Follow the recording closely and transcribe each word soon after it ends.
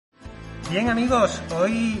Bien, amigos,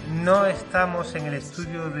 hoy no estamos en el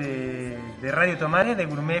estudio de Radio Tomares, de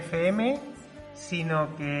GourmetFM,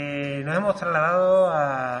 sino que nos hemos trasladado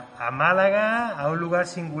a Málaga, a un lugar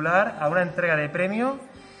singular, a una entrega de Premio.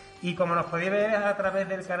 Y como nos podéis ver a través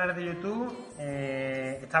del canal de YouTube,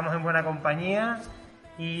 estamos en buena compañía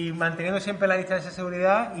y manteniendo siempre la distancia de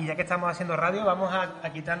seguridad. Y ya que estamos haciendo radio, vamos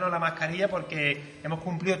a quitarnos la mascarilla porque hemos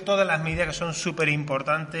cumplido todas las medidas que son súper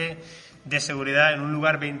importantes de seguridad en un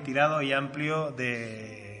lugar ventilado y amplio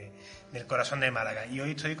del corazón de Málaga. Y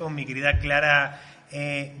hoy estoy con mi querida Clara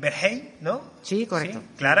Verheij, ¿no? Sí, correcto. ¿Sí?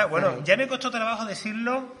 Clara, bueno, ya me costó trabajo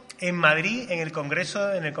decirlo en Madrid, en el Congreso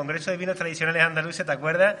de Vinos Tradicionales Andaluces, ¿te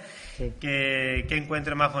acuerdas? Sí. Qué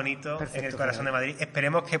encuentro más bonito. Perfecto, en el corazón de Madrid.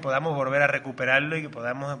 Esperemos que podamos volver a recuperarlo y que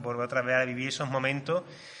podamos volver otra vez a vivir esos momentos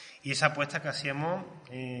y esa apuesta que hacíamos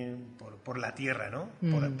por la tierra, ¿no?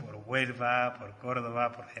 Por Huelva, por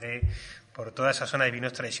Córdoba, por Jerez, por toda esa zona de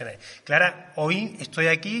vinos tradicionales. Clara, hoy estoy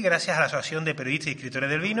aquí gracias a la Asociación de Periodistas y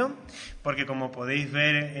Escritores del Vino, porque como podéis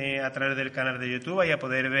ver a través del canal de YouTube y a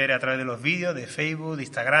poder ver a través de los vídeos de Facebook, de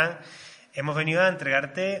Instagram, hemos venido a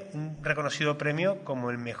entregarte un reconocido premio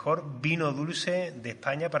como el mejor vino dulce de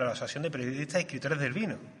España para la Asociación de Periodistas y Escritores del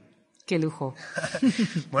Vino. ¡Qué lujo!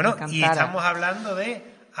 Bueno, y estamos hablando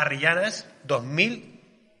de Ariyanas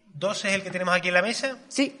 2012, ¿es el que tenemos aquí en la mesa?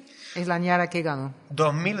 Sí, es la añada que ganó.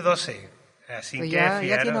 2012. Así pues que ya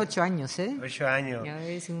tiene 8 años, ¿eh? 8 años. Ya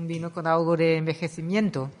es un vino con algo de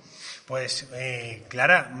envejecimiento. Pues,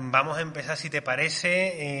 Clara, vamos a empezar, si te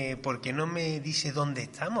parece. ¿Por qué no me dices dónde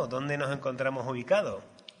estamos? ¿Dónde nos encontramos ubicados?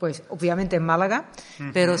 Pues, obviamente en Málaga,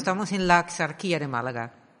 pero estamos en la Axarquía de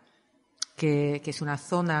Málaga, que es una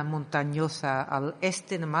zona montañosa al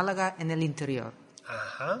este de Málaga, en el interior.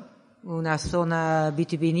 Ajá. Una zona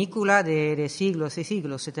vitivinícola de siglos y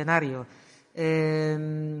siglos, centenario,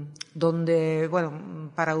 donde,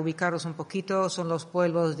 bueno, para ubicaros un poquito, son los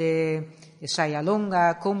pueblos de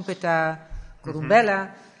Sayalonga, Cómpeta,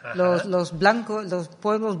 Corumbela, los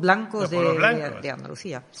pueblos blancos de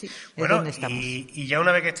Andalucía. Sí, bueno, es donde estamos. Y ya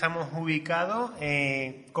una vez que estamos ubicados,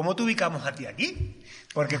 ¿cómo te ubicamos a ti aquí?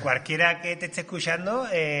 Porque cualquiera que te esté escuchando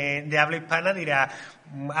de habla hispana dirá,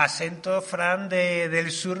 acento Fran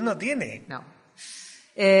del sur no tiene. No.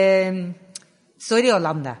 Soy de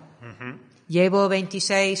Holanda. Llevo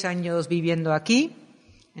 26 años viviendo aquí,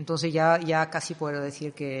 entonces ya casi puedo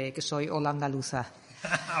decir que soy holandaluza.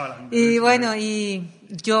 Y bueno, y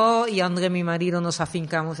yo y André, mi marido, nos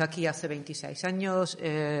afincamos aquí hace 26 años,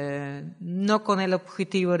 no con el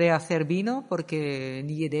objetivo de hacer vino, porque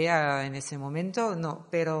ni idea en ese momento, no,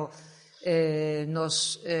 pero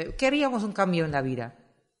queríamos un cambio en la vida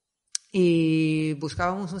y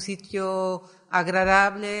buscábamos un sitio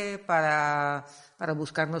agradable para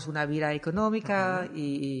buscarnos una vida económica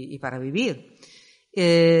y para vivir.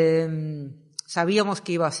 Sabíamos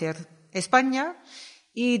que iba a ser España.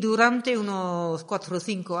 Y durante unos 4 o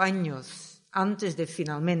 5 años antes de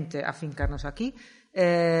finalmente afincarnos aquí,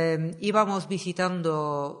 íbamos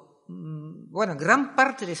visitando, gran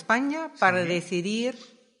parte de España para decidir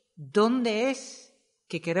dónde es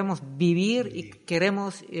que queremos vivir y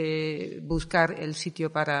queremos buscar el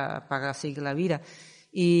sitio para seguir la vida.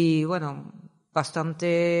 Y bueno,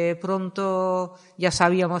 bastante pronto ya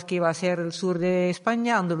sabíamos que iba a ser el sur de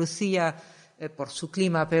España, Andalucía, por su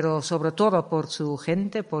clima, pero sobre todo por su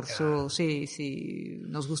gente, sí,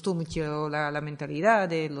 nos gustó mucho la mentalidad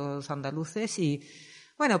de los andaluces y,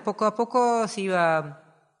 bueno, poco a poco se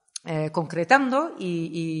iba concretando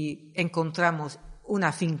y encontramos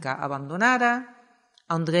una finca abandonada.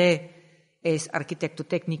 André es arquitecto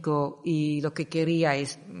técnico y lo que quería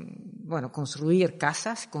es, construir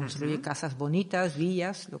casas bonitas,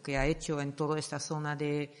 villas, lo que ha hecho en toda esta zona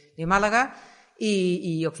de Málaga.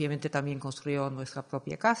 Y obviamente también construyó nuestra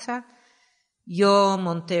propia casa. Yo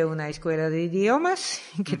monté una escuela de idiomas,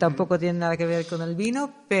 que tampoco tiene nada que ver con el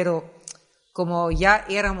vino, pero como ya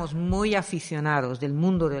éramos muy aficionados del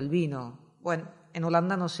mundo del vino, bueno, en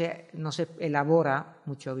Holanda no se elabora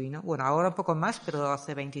mucho vino, bueno, ahora un poco más, pero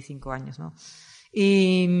hace 25 años, ¿no?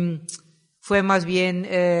 Y fue más bien,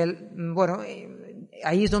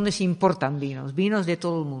 ahí es donde se importan vinos de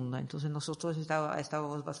todo el mundo. Entonces nosotros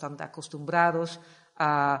estábamos bastante acostumbrados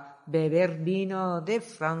a beber vino de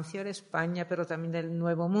Francia, de España, pero también del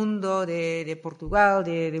Nuevo Mundo, de Portugal,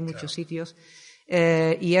 de muchos sitios.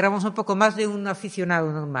 Y éramos un poco más de un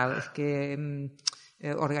aficionado normal, que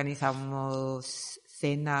organizamos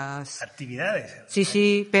cenas. Actividades.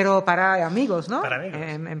 Sí, pero para amigos, ¿no? Para amigos.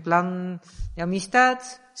 En plan de amistad,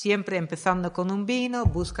 siempre empezando con un vino,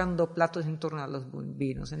 buscando platos en torno a los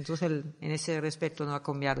vinos. Entonces, en ese respecto no ha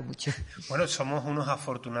cambiado mucho. Bueno, somos unos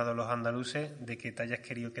afortunados los andaluces de que te hayas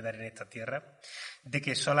querido quedar en esta tierra, de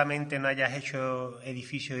que solamente no hayas hecho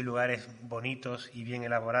edificios y lugares bonitos y bien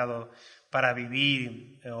elaborados para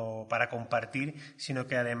vivir o para compartir, sino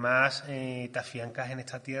que además te afiancas en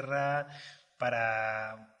esta tierra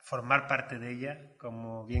para formar parte de ella,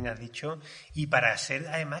 como bien has dicho, y para hacer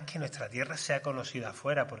además que nuestra tierra sea conocida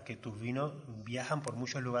afuera, porque tus vinos viajan por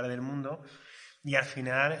muchos lugares del mundo y al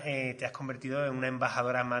final te has convertido en una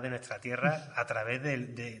embajadora más de nuestra tierra a través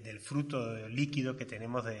del fruto líquido que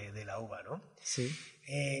tenemos de la uva, ¿no? Sí.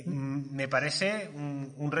 Me parece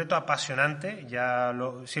un reto apasionante,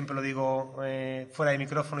 siempre lo digo fuera de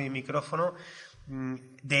micrófono y en micrófono,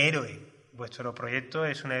 de héroe. Vuestro proyecto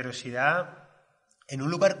es una heroicidad en un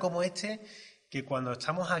lugar como este, que cuando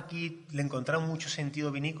estamos aquí le encontramos mucho sentido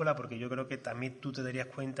vinícola, porque yo creo que también tú te darías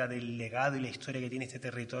cuenta del legado y la historia que tiene este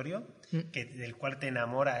territorio, del cual te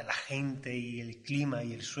enamora la gente y el clima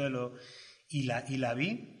y el suelo y la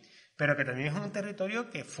vid, pero que también es un territorio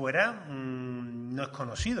que fuera no es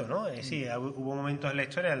conocido, ¿no? Sí, hubo momentos en la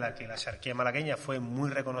historia en los que la Axarquía malagueña fue muy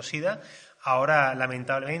reconocida. Ahora,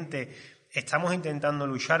 lamentablemente, estamos intentando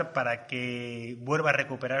luchar para que vuelva a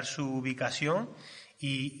recuperar su ubicación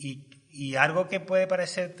y algo que puede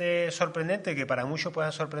parecerte sorprendente, que para muchos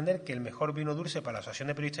pueda sorprender, que el mejor vino dulce para la Asociación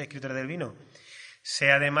de Periodistas y Escritores del Vino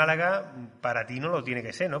sea de Málaga, para ti no lo tiene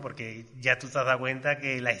que ser, ¿no? Porque ya tú te has dado cuenta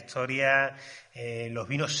que la historia, los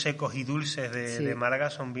vinos secos y dulces de Málaga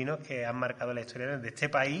son vinos que han marcado la historia de este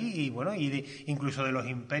país y, bueno, incluso de los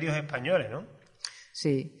imperios españoles, ¿no?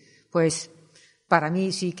 Sí, pues para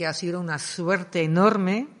mí sí que ha sido una suerte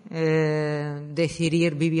enorme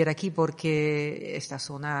decidir vivir aquí, porque esta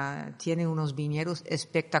zona tiene unos viñedos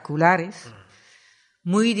espectaculares,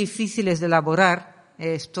 muy difíciles de elaborar.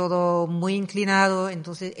 Es todo muy inclinado,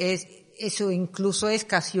 entonces eso incluso es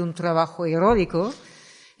casi un trabajo heroico.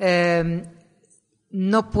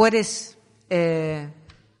 No puedes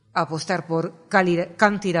apostar por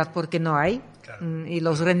cantidad porque no hay, claro. Y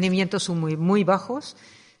los rendimientos son muy, muy bajos,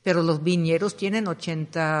 pero los viñedos tienen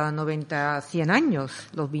 80, 90, 100 años.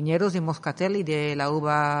 Los viñedos de Moscatel y de la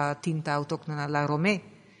uva tinta autóctona, la Romé.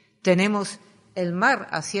 Tenemos el mar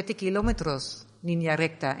a 7 kilómetros, línea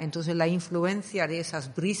recta, entonces la influencia de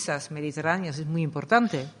esas brisas mediterráneas es muy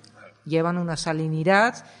importante. Llevan una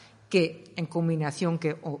salinidad que, en combinación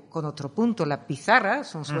con otro punto, la pizarra,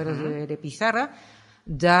 son suelos de pizarra,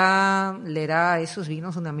 le da a esos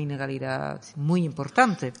vinos una mineralidad muy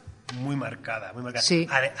importante. Muy marcada, muy marcada. Sí.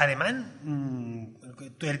 Además,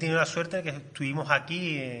 él tiene la suerte de que estuvimos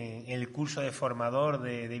aquí en el curso de formador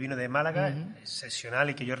de vino de Málaga, excepcional,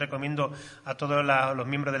 y que yo recomiendo a todos los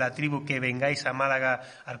miembros de la tribu que vengáis a Málaga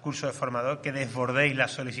al curso de formador, que desbordéis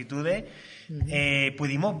las solicitudes.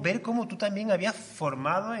 Pudimos ver cómo tú también habías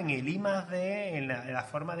formado en el I+D, en la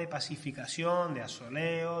forma de pacificación, de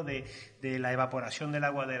asoleo, de la evaporación del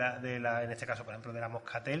agua en este caso, por ejemplo, de la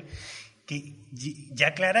Moscatel. Que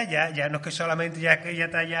ya, Clara, ya no es que solamente ya que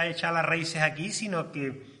ya te haya echado las raíces aquí, sino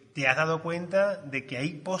que te has dado cuenta de que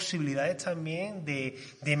hay posibilidades también de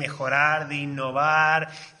mejorar, de innovar,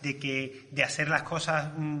 de hacer las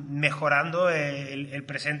cosas mejorando el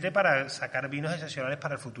presente para sacar vinos excepcionales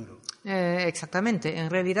para el futuro. Exactamente.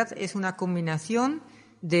 En realidad es una combinación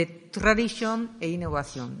de tradición e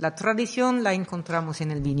innovación. La tradición la encontramos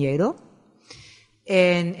en el viñedo,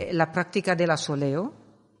 en la práctica del asoleo,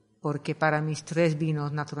 porque para mis 3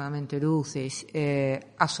 vinos naturalmente dulces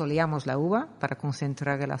asoleamos la uva para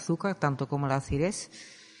concentrar el azúcar, tanto como la acidez.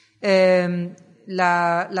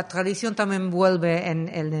 La tradición también vuelve en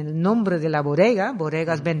el nombre de la bodega,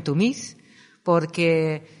 Bodegas Bentomiz,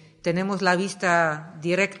 porque tenemos la vista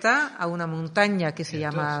directa a una montaña que se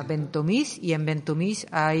llama Bentomiz, y en Bentomiz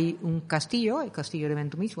hay un castillo, el castillo de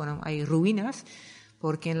Bentomiz, hay ruinas,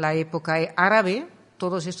 porque en la época árabe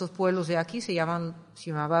todos estos pueblos de aquí se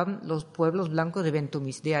llamaban los pueblos blancos de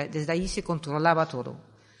Bentomiz. Desde ahí se controlaba todo.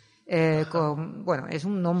 Es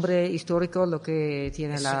un nombre histórico lo que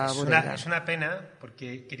tiene la bodega. Es una pena,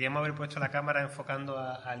 porque queríamos haber puesto la cámara enfocando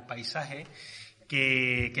al paisaje,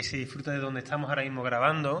 que se disfruta de donde estamos ahora mismo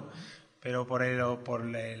grabando, pero por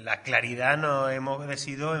la claridad nos hemos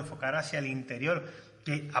decidido enfocar hacia el interior,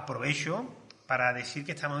 que aprovecho para decir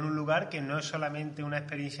que estamos en un lugar que no es solamente una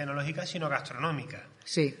experiencia enológica, sino gastronómica.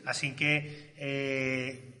 Sí. Así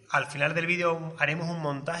que al final del vídeo haremos un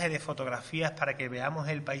montaje de fotografías para que veamos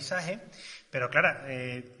el paisaje, pero claro,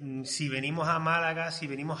 si venimos a Málaga, si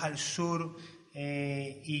venimos al sur,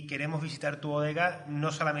 y queremos visitar tu bodega,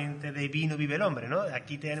 no solamente de vino vive el hombre, ¿no?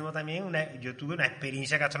 Aquí tenemos también yo tuve una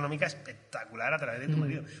experiencia gastronómica espectacular a través de tu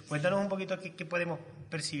marido. Cuéntanos un poquito qué podemos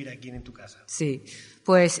percibir aquí en tu casa. Sí,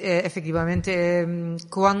 pues efectivamente,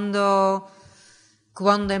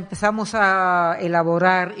 cuando empezamos a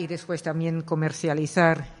elaborar y después también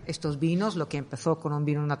comercializar estos vinos, lo que empezó con un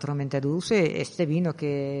vino naturalmente dulce, este vino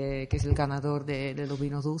que es el ganador de los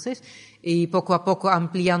vinos dulces, y poco a poco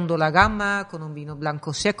ampliando la gama con un vino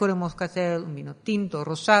blanco seco de moscatel, un vino tinto,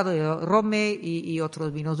 rosado, rome y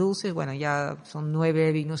otros vinos dulces, bueno, ya son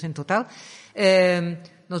 9 vinos en total.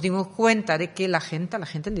 Nos dimos cuenta de que a la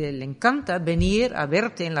gente le encanta venir a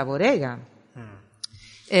verte en la bodega.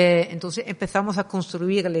 Entonces empezamos a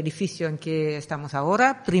construir el edificio en que estamos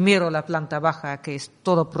ahora. Primero la planta baja, que es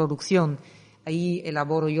toda producción, ahí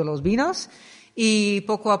elaboro yo los vinos, y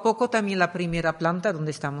poco a poco también la primera planta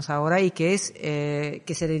donde estamos ahora y que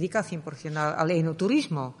se dedica 100% al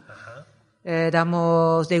enoturismo.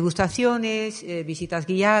 Damos degustaciones, visitas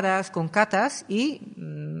guiadas con catas y,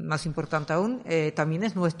 más importante aún, también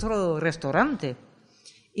es nuestro restaurante.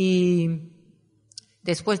 Y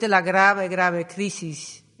después de la grave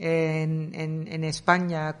crisis en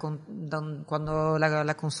España, cuando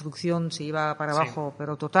la construcción se iba para abajo,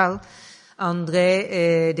 pero total,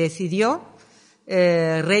 André decidió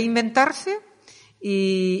reinventarse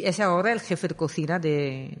y es ahora el jefe de cocina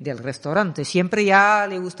del restaurante. Siempre ya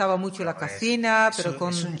le gustaba mucho la cocina, pero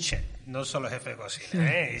es un chef, no solo jefe de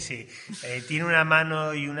cocina. Sí. Tiene una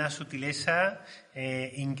mano y una sutileza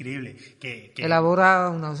increíble. Que elabora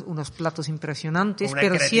unos platos impresionantes,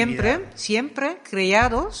 pero siempre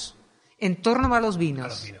creados en torno a los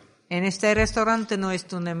vinos. En este restaurante no es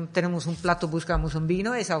tenemos un plato, buscamos un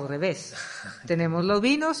vino, es al revés. Tenemos los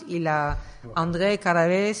vinos y André cada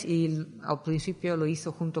vez, y al principio lo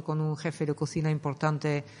hizo junto con un jefe de cocina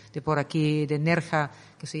importante de por aquí, de Nerja,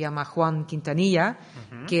 que se llama Juan Quintanilla,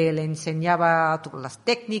 que le enseñaba todas las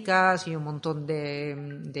técnicas y un montón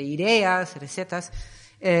de ideas, recetas,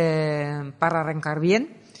 para arrancar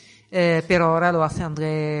bien. Pero ahora lo hace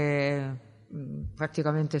André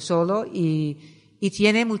prácticamente solo y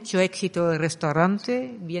tiene mucho éxito el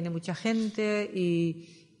restaurante, viene mucha gente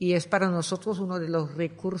y es para nosotros uno de los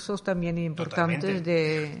recursos también importantes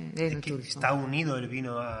del turismo. Está unido el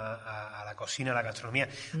vino a la cocina, a la gastronomía.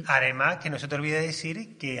 Además, que no se te olvide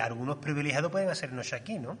decir que algunos privilegiados pueden hacer noche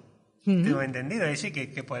aquí, ¿no? Tengo entendido, es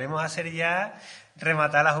decir, que podemos hacer ya,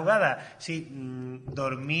 rematar la jugada. Sí,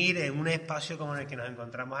 dormir en un espacio como en el que nos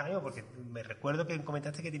encontramos ahora mismo, porque me recuerdo que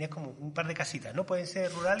comentaste que tenías como un par de casitas, ¿no? ¿Pueden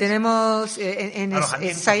ser rurales? Tenemos,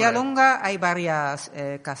 en Sayalonga hay varias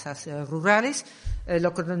casas rurales.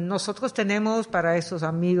 Lo que nosotros tenemos para esos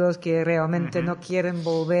amigos que realmente no quieren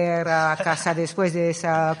volver a casa después de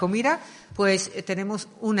esa comida, pues tenemos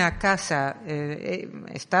una casa,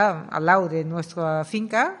 está al lado de nuestra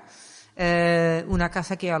finca, una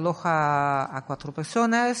casa que aloja a 4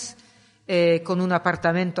 personas, con un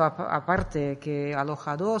apartamento aparte que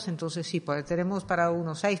aloja a 2, entonces sí, pues tenemos para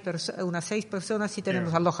unas 6 personas sí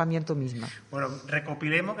tenemos alojamiento mismo. Bueno,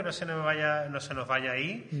 recopilemos que no se nos vaya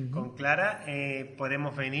ahí. Con Clara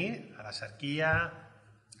podemos venir a la Axarquía,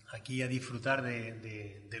 aquí a disfrutar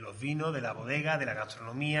de los vinos, de la bodega, de la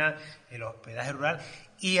gastronomía, el hospedaje rural.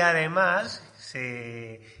 Y además,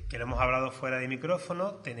 que lo hemos hablado fuera de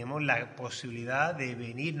micrófono, tenemos la posibilidad de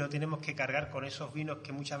venir, no tenemos que cargar con esos vinos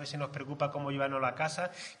que muchas veces nos preocupa cómo llevarnos a la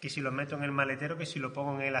casa, que si los meto en el maletero, que si lo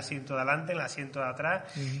pongo en el asiento de adelante, en el asiento de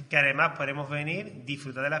atrás, que además podemos venir,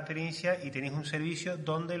 disfrutar de la experiencia y tenéis un servicio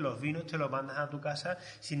donde los vinos te los mandas a tu casa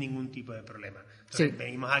sin ningún tipo de problema. Entonces,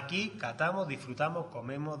 venimos aquí, catamos, disfrutamos,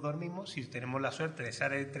 comemos, dormimos, si tenemos la suerte de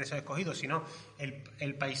ser entre esos escogidos, si no,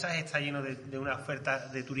 el paisaje está lleno de una oferta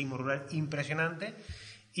de turismo rural impresionante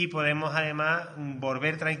y podemos además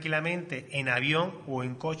volver tranquilamente en avión o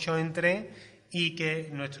en coche o en tren y que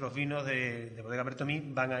nuestros vinos de Bodegas Bentomiz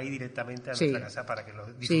van ahí directamente a nuestra casa para que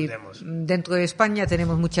los disfrutemos. Sí. Dentro de España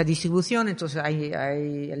tenemos mucha distribución, entonces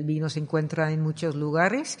el vino se encuentra en muchos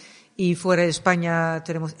lugares y fuera de España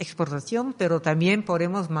tenemos exportación, pero también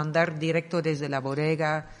podemos mandar directo desde la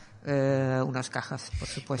bodega unas cajas, por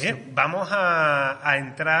supuesto. Bien, vamos a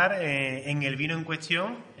entrar en el vino en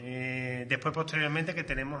cuestión. Después, posteriormente, que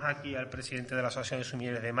tenemos aquí al presidente de la Asociación de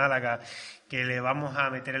Sumilleres de Málaga, que le vamos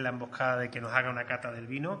a meter en la emboscada de que nos haga una cata del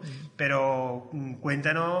vino. Pero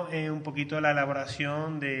cuéntanos un poquito la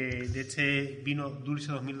elaboración de este vino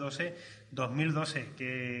Dulce 2012,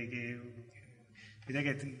 que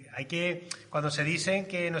Fíjate que hay que, cuando se dicen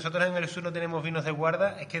que nosotros en el sur no tenemos vinos de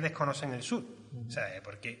guarda, es que desconocen el sur. O sea,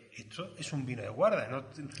 porque esto es un vino de guarda, ¿no?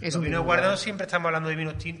 Los vinos de guarda no siempre estamos hablando de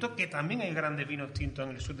vinos tintos, que también hay grandes vinos tintos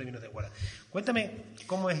en el sur de vinos de guarda. Cuéntame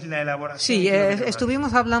cómo es la elaboración. Sí,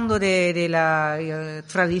 estuvimos hablando de la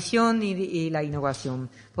tradición y la innovación,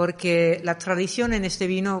 porque la tradición en este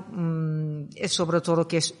vino es sobre todo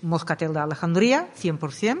que es moscatel de Alejandría,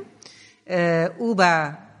 100%,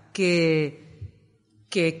 uva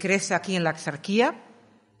que crece aquí en la Axarquía,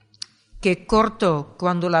 que corto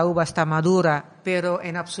cuando la uva está madura, pero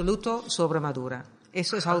en absoluto sobremadura.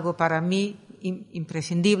 Eso es algo para mí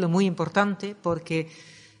imprescindible, muy importante, porque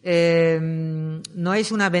no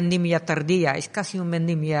es una vendimia tardía, es casi una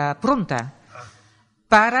vendimia pronta,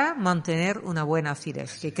 para mantener una buena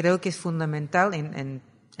acidez, que creo que es fundamental en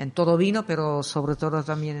todo vino, pero sobre todo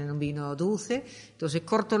también en un vino dulce. Entonces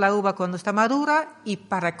corto la uva cuando está madura y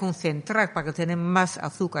para concentrar, para tener más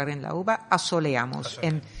azúcar en la uva, asoleamos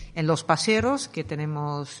en los paseros que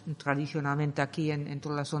tenemos tradicionalmente aquí en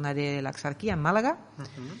toda la zona de la Axarquía, en Málaga.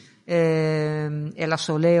 El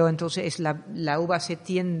asoleo, entonces, es la uva se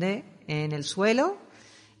tiende en el suelo,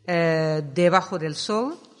 debajo del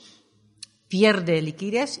sol, pierde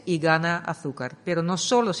liquidez y gana azúcar. Pero no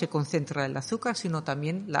solo se concentra el azúcar, sino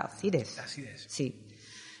también la acidez. La acidez. Sí.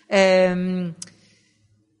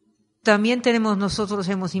 También nosotros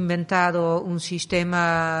hemos inventado un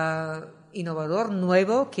sistema innovador,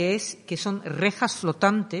 nuevo, que son rejas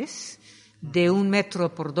flotantes de 1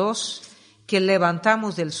 metro por 2 que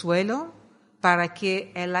levantamos del suelo para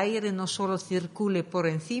que el aire no solo circule por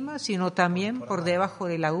encima, sino también por debajo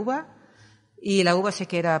de la uva, y la uva se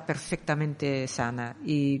queda perfectamente sana.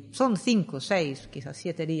 Y son 5, 6, quizás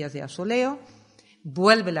 7 días de asoleo.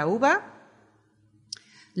 Vuelve la uva,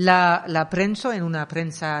 la prenso en una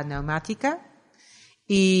prensa neumática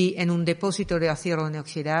y en un depósito de acero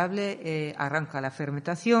inoxidable arranca la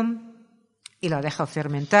fermentación y la deja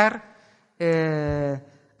fermentar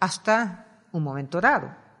hasta un momento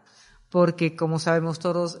dado. Porque, como sabemos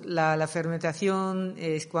todos, la fermentación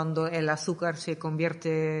es cuando el azúcar se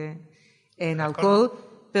convierte en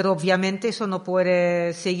alcohol, pero obviamente eso no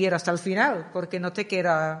puede seguir hasta el final, porque no te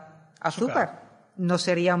queda azúcar. No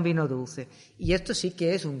sería un vino dulce. Y esto sí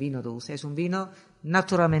que es un vino dulce, es un vino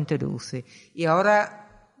naturalmente dulce. Y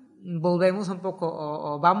ahora volvemos un poco,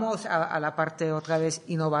 o vamos a la parte otra vez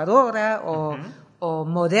innovadora o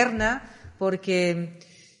moderna, porque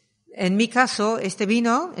en mi caso, este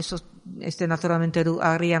vino,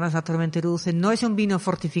 Ariyanas naturalmente dulce, no es un vino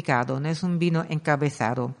fortificado, no es un vino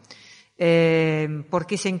encabezado.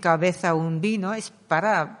 Porque se encabeza un vino es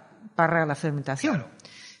para la fermentación. Claro.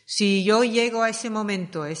 Si yo llego a ese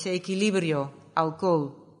momento, ese equilibrio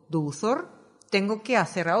alcohol-dulzor, tengo que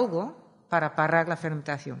hacer algo para parar la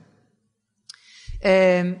fermentación.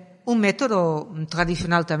 Un método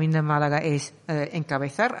tradicional también de Málaga es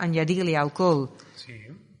encabezar, añadirle alcohol,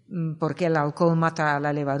 porque el alcohol mata a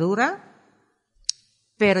la levadura.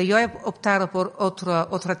 Pero yo he optado por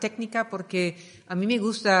otra técnica porque a mí me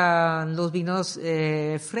gustan los vinos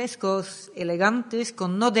frescos, elegantes,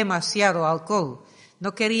 con no demasiado alcohol.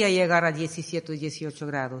 No quería llegar a 17 o 18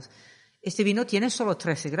 grados. Este vino tiene solo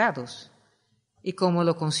 13 grados. Y como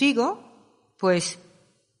lo consigo, pues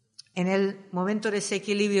en el momento de ese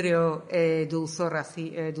equilibrio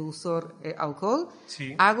dulzor-alcohol,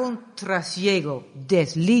 hago un trasiego,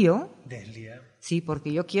 deslío. Sí,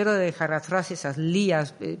 porque yo quiero dejar atrás esas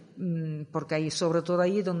lías, porque ahí, sobre todo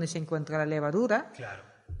ahí donde se encuentra la levadura,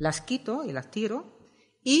 las quito y las tiro.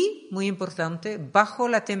 Y, muy importante, bajo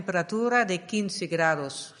la temperatura de 15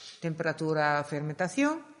 grados, temperatura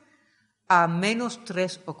fermentación, a menos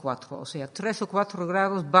 3 o 4, o sea, 3 o 4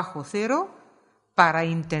 grados bajo cero, para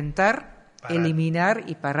intentar eliminar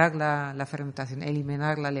y parar la fermentación,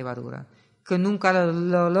 eliminar la levadura. Que nunca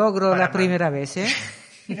lo logro la primera vez, ¿eh?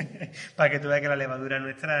 Para que tú veas que la levadura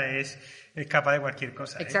nuestra es capaz de cualquier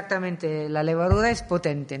cosa. Exactamente, la levadura es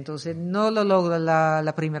potente, entonces no lo logro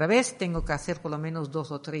la primera vez, tengo que hacer por lo menos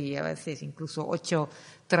 2 o 3, a veces incluso 8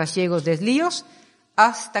 trasiegos, deslíos,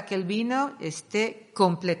 hasta que el vino esté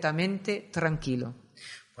completamente tranquilo.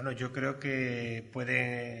 Bueno, yo creo que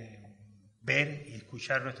pueden ver y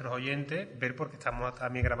escuchar nuestros oyentes, ver porque estamos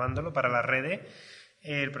también grabándolo para las redes,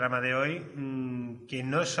 el programa de hoy, que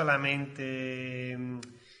no es solamente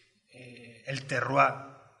el terroir,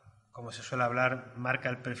 como se suele hablar, marca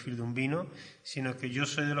el perfil de un vino, sino que yo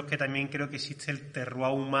soy de los que también creo que existe el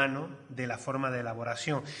terroir humano de la forma de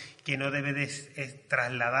elaboración, que no debe de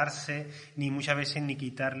trasladarse ni muchas veces ni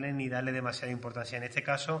quitarle ni darle demasiada importancia. En este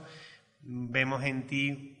caso vemos en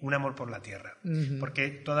ti un amor por la tierra, porque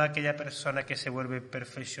toda aquella persona que se vuelve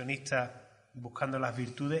perfeccionista buscando las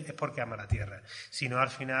virtudes, es porque ama la tierra. Si no, al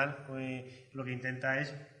final lo que intenta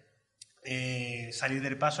es salir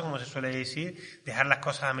del paso, como se suele decir, dejar las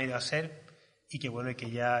cosas a medio hacer y que bueno, y que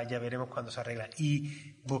ya veremos cuándo se arregla.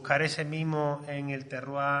 Y buscar ese mismo en el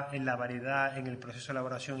terroir, en la variedad, en el proceso de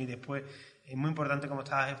elaboración y después, es muy importante, como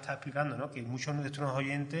estás explicando, ¿no? Que muchos de nuestros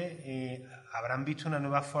oyentes habrán visto una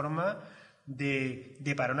nueva forma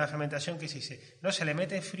de parar una fermentación que se dice, no, se le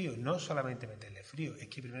mete frío, no solamente meterle frío, es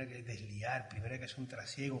que primero hay que desliar, primero hay que hacer un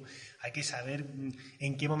trasiego, hay que saber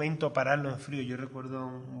en qué momento pararlo en frío. Yo recuerdo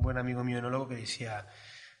un buen amigo mío enólogo que decía,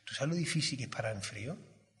 ¿tú sabes lo difícil que es parar en frío?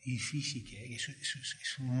 Y difícil que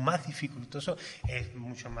es más dificultoso, es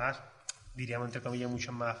mucho más, diríamos entre comillas,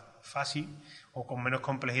 mucho más fácil o con menos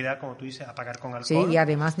complejidad, como tú dices, apagar con alcohol. Sí, y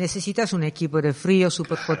además necesitas un equipo de frío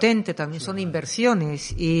súper potente, también son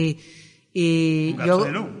inversiones y yo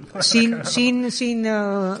sin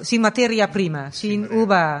materia prima, sin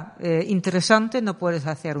uva interesante no puedes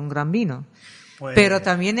hacer un gran vino. Pero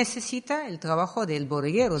también necesita el trabajo del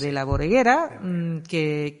bodeguero, de la bodeguera,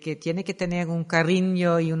 que tiene que tener un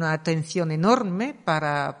cariño y una atención enorme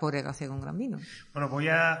para poder hacer un gran vino. Bueno,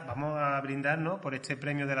 vamos a brindar, ¿no?, por este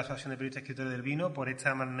premio de la Asociación de Periodistas, Escritores del Vino, por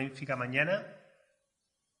esta magnífica mañana.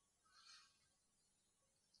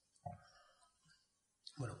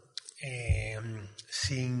 Bueno,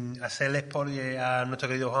 sin hacerle spoiler a nuestro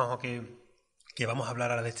querido Juanjo, que vamos a hablar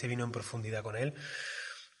ahora de este vino en profundidad con él,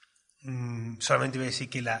 solamente voy a decir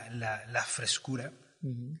que la frescura,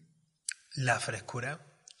 la frescura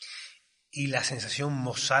y la sensación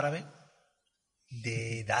mozárabe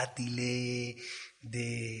de dátiles,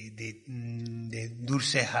 de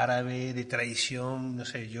dulces árabes, de tradición, no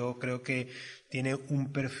sé, yo creo que tiene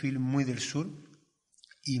un perfil muy del sur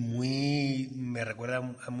y me recuerda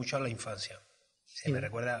mucho a la infancia. Sí. Me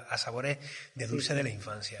recuerda a sabores de dulces de la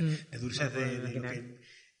infancia, de dulces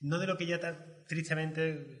no de lo que ya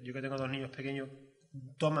tristemente, yo que tengo 2 niños pequeños,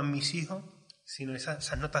 toman mis hijos, sino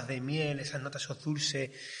esas notas de miel, esas notas, esos dulces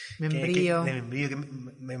membrillo. De membrillo, que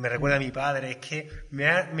me recuerda a mi padre. Es que me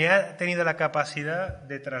ha tenido la capacidad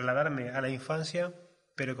de trasladarme a la infancia,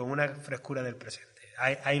 pero con una frescura del presente.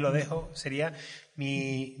 Ahí lo dejo, sería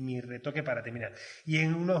mi retoque para terminar. Y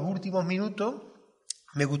en unos últimos minutos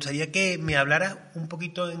me gustaría que me hablaras un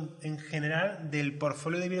poquito en general del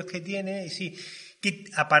portfolio de vinos que tiene, y sí, que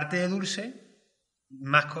aparte de Dulce,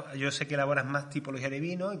 yo sé que elaboras más tipología de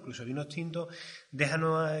vino, incluso vinos tintos.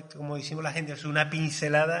 Déjanos, como decimos la gente, una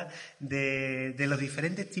pincelada de los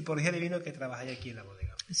diferentes tipologías de vino que trabajáis aquí en la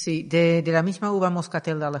bodega. Sí, de la misma uva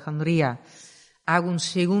moscatel de Alejandría hago un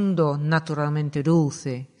segundo naturalmente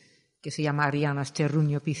dulce que se llama Ariyanas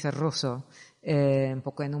terruño pizarroso, un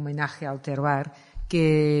poco en homenaje al terroir,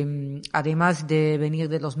 que además de venir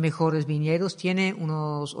de los mejores viñedos, tiene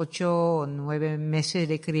unos 8 o 9 meses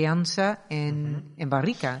de crianza en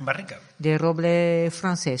barrica, de roble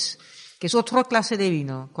francés, que es otra clase de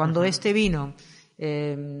vino. Cuando este vino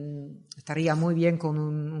estaría muy bien con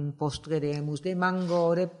un postre de mousse de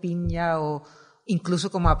mango, de piña o incluso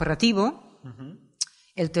como aperitivo.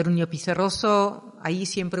 El terruño pizarroso, ahí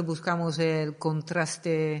siempre buscamos el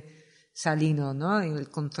contraste salino, ¿no? El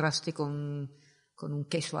contraste con un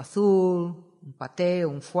queso azul, un paté,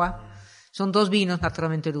 un foie. Son 2 vinos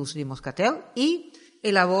naturalmente dulces de moscatel y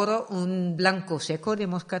elaboro un blanco seco de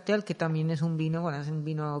moscatel, que también es un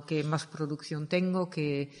vino que más producción tengo,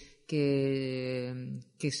 que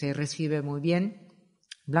se recibe muy bien.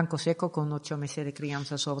 Blanco seco con 8 meses de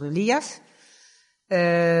crianza sobre lías.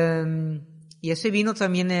 Y ese vino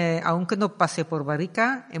también, aunque no pase por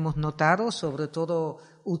barrica, hemos notado, sobre todo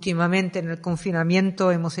últimamente en el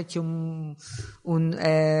confinamiento, hemos hecho un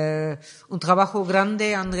trabajo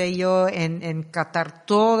grande, André y yo, en catar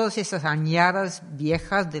todas esas añadas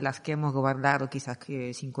viejas de las que hemos guardado quizás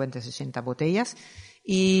 50, 60 botellas.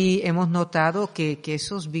 Y hemos notado que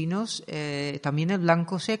esos vinos, también el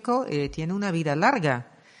blanco seco, tiene una vida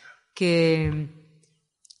larga, que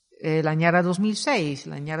la añada 2006,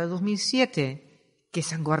 la añada 2007, que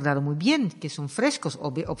se han guardado muy bien, que son frescos,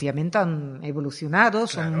 obviamente han evolucionado,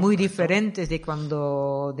 son muy diferentes de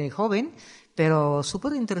cuando de joven, pero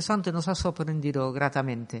súper interesante, nos ha sorprendido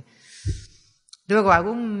gratamente. Luego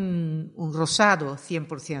hago un rosado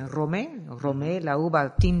 100% Romé, la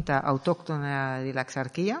uva tinta autóctona de la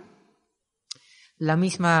Axarquía. La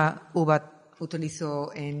misma uva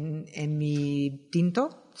utilizo en mi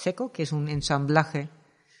tinto seco, que es un ensamblaje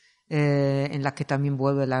en la que también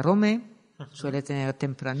vuelve el aroma. Suele tener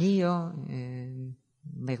tempranillo,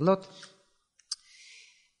 merlot.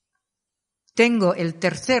 Tengo el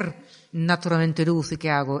tercer naturalmente dulce que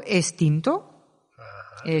hago, es tinto.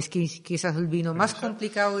 Es quizás el vino más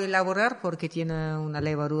complicado de elaborar porque tiene una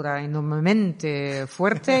levadura enormemente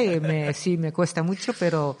fuerte y sí me cuesta mucho,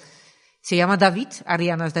 pero se llama David,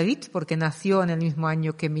 Ariyanas David, porque nació en el mismo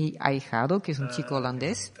año que mi ahijado, que es un chico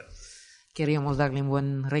holandés. Queríamos darle un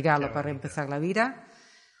buen regalo para empezar la vida.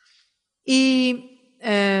 Y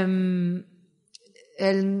el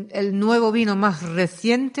nuevo vino más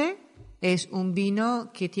reciente es un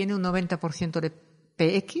vino que tiene un 90% de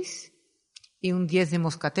PX y un 10 de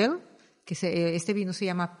moscatel, que este vino se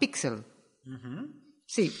llama Pixel.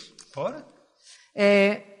 Sí. ¿Por?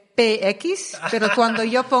 PX, pero cuando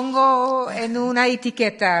yo pongo en una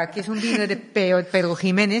etiqueta que es un vino de Pedro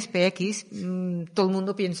Jiménez, PX, todo el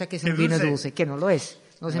mundo piensa que es un vino dulce, que no lo es.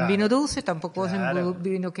 No es un vino dulce, tampoco es un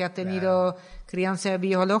vino que ha tenido crianza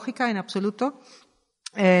biológica en absoluto.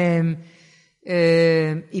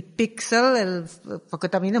 Y Pixel, porque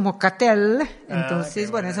también es moscatel,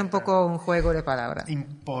 entonces, bueno, es un poco un juego de palabras.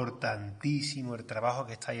 Importantísimo el trabajo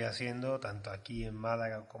que estáis haciendo, tanto aquí en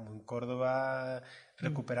Málaga como en Córdoba,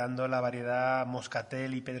 recuperando la variedad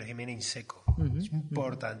moscatel y Pedro Jiménez en seco. Es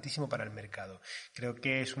importantísimo para el mercado. Creo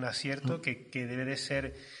que es un acierto que debe de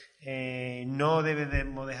ser... no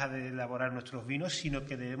debemos dejar de elaborar nuestros vinos, sino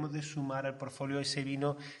que debemos de sumar al portfolio ese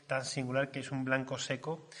vino tan singular que es un blanco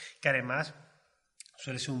seco, que además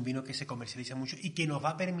suele ser un vino que se comercializa mucho y que nos va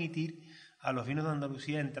a permitir a los vinos de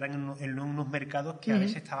Andalucía entrar en unos mercados que a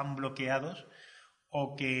veces estaban bloqueados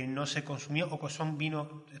o que no se consumían, o que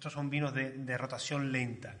estos son vinos de rotación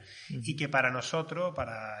lenta, y que para nosotros,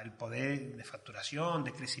 para el poder de facturación,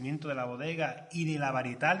 de crecimiento de la bodega y de la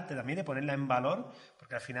varietal, también de ponerla en valor,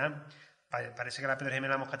 porque al final parece que la Pedro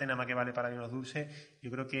Jiménez moscatel nada más que vale para vinos dulces. Yo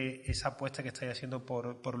creo que esa apuesta que estáis haciendo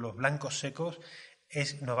por los blancos secos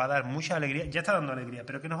nos va a dar mucha alegría, ya está dando alegría,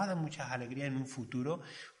 pero que nos va a dar muchas alegrías en un futuro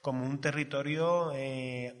como un territorio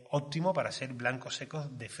óptimo para ser blancos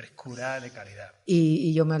secos de frescura, de calidad.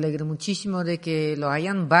 Y yo me alegro muchísimo de que lo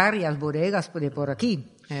hayan varias bodegas por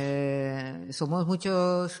aquí. Somos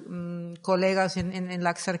muchos colegas en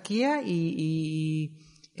la Axarquía y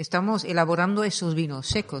estamos elaborando esos vinos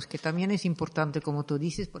secos, que también es importante, como tú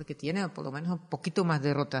dices, porque tiene por lo menos un poquito más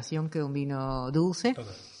de rotación que un vino dulce.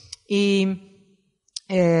 Todo. Y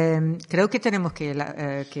creo que tenemos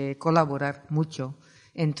que colaborar mucho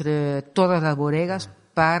entre todas las bodegas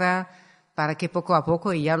para que poco a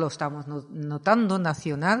poco, y ya lo estamos notando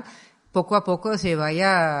nacional, poco a poco se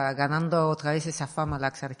vaya ganando otra vez esa fama la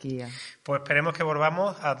Axarquía. Pues esperemos que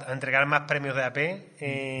volvamos a entregar más premios de AP,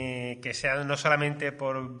 que sean no solamente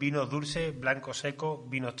por vinos dulces, blancos secos,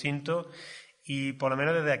 vinos tintos, y por lo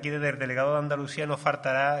menos desde aquí, desde el delegado de Andalucía, nos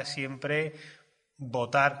faltará siempre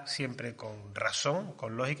votar siempre con razón,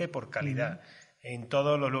 con lógica y por calidad. En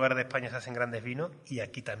todos los lugares de España se hacen grandes vinos y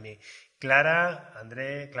aquí también. Clara,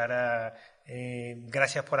 Andrés,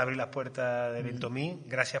 gracias por abrir las puertas de Bentomiz,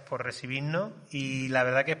 gracias por recibirnos y la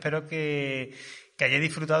verdad que espero que hayáis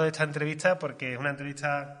disfrutado de esta entrevista, porque es una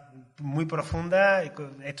entrevista muy profunda.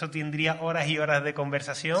 Esto tendría horas y horas de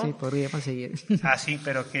conversación. Sí, podríamos seguir. Así,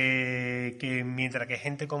 pero que mientras que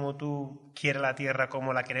gente como tú quiera la tierra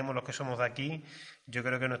como la queremos los que somos de aquí, yo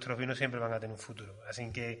creo que nuestros vinos siempre van a tener un futuro.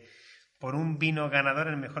 Así que por un vino ganador,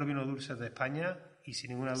 el mejor vino dulce de España y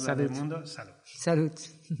sin ninguna duda del mundo, salud. Salud.